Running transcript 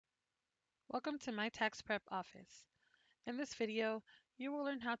Welcome to my tax prep office. In this video, you will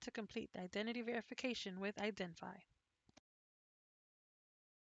learn how to complete the identity verification with iDenfy.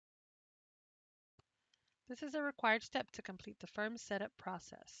 This is a required step to complete the firm setup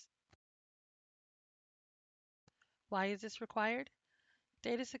process. Why is this required?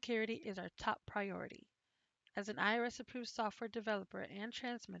 Data security is our top priority. As an IRS-approved software developer and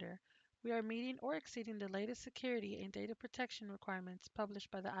transmitter, we are meeting or exceeding the latest security and data protection requirements published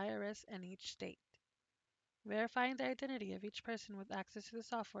by the IRS and each state. Verifying the identity of each person with access to the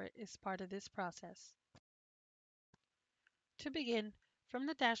software is part of this process. To begin, from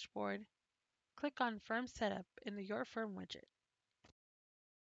the dashboard, click on Firm Setup in the Your Firm widget.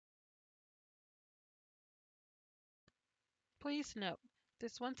 Please note,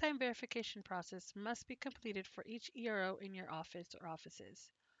 this one-time verification process must be completed for each ERO in your office or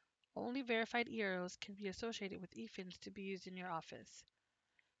offices. Only verified EROs can be associated with eFINs to be used in your office.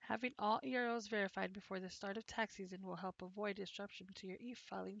 Having all EROs verified before the start of tax season will help avoid disruption to your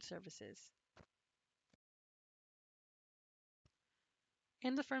e-filing services.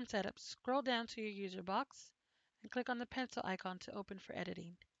 In the Firm Setup, scroll down to your user box and click on the pencil icon to open for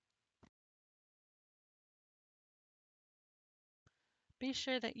editing. Be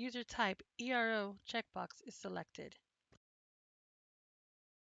sure that User Type ERO checkbox is selected.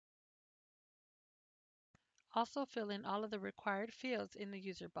 Also fill in all of the required fields in the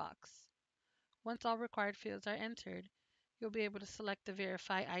user box. Once all required fields are entered, you'll be able to select the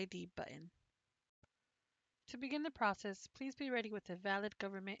Verify ID button. To begin the process, please be ready with a valid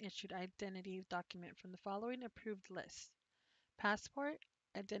government-issued identity document from the following approved lists: passport,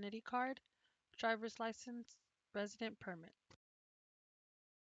 identity card, driver's license, resident permit.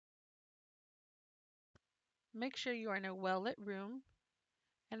 Make sure you are in a well-lit room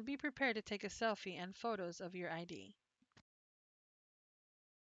and be prepared to take a selfie and photos of your ID.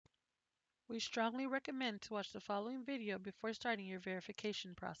 We strongly recommend to watch the following video before starting your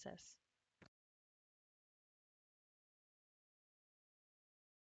verification process.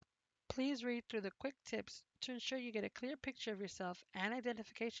 Please read through the quick tips to ensure you get a clear picture of yourself and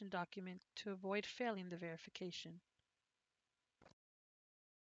identification document to avoid failing the verification.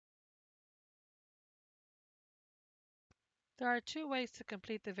 There are two ways to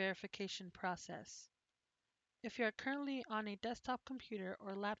complete the verification process. If you are currently on a desktop computer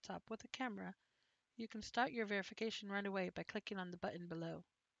or laptop with a camera, you can start your verification right away by clicking on the button below.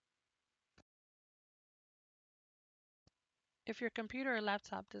 If your computer or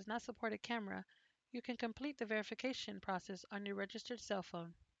laptop does not support a camera, you can complete the verification process on your registered cell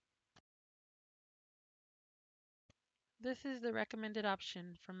phone. This is the recommended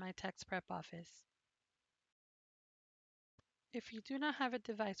option from my tax prep office. If you do not have a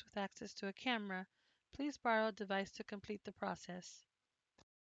device with access to a camera, please borrow a device to complete the process.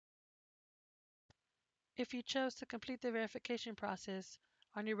 If you chose to complete the verification process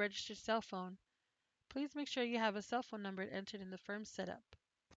on your registered cell phone, please make sure you have a cell phone number entered in the firm setup.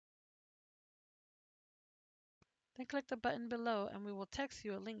 Then click the button below and we will text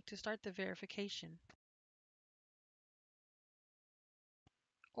you a link to start the verification.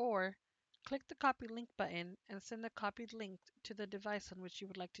 Or, click the copy link button and send the copied link to the device on which you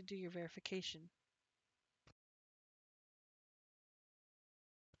would like to do your verification.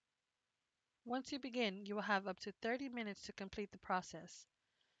 Once you begin, you will have up to 30 minutes to complete the process.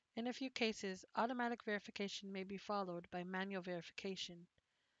 In a few cases, automatic verification may be followed by manual verification.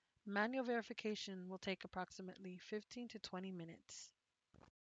 Manual verification will take approximately 15 to 20 minutes.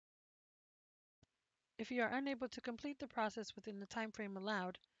 If you are unable to complete the process within the time frame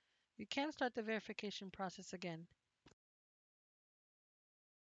allowed, you can start the verification process again.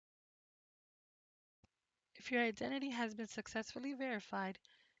 If your identity has been successfully verified,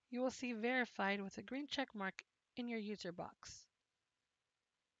 you will see Verified with a green check mark in your user box.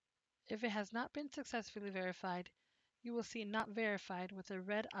 If it has not been successfully verified, you will see Not Verified with a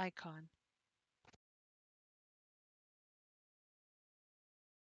red icon.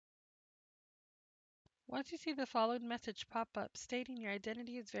 Once you see the following message pop up stating your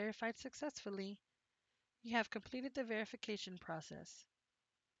identity is verified successfully, you have completed the verification process.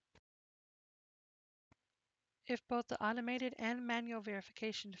 If both the automated and manual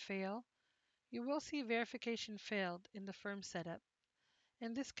verification fail, you will see Verification Failed in the firm setup.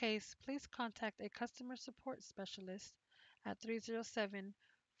 In this case, please contact a customer support specialist at 307-414-1211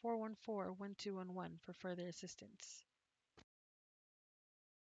 for further assistance.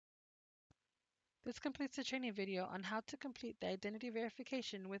 This completes the training video on how to complete the identity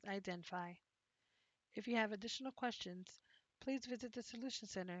verification with iDenfy. If you have additional questions, please visit the Solution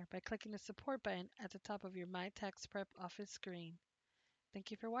Center by clicking the support button at the top of your My Tax Prep Office screen. Thank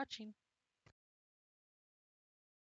you for watching.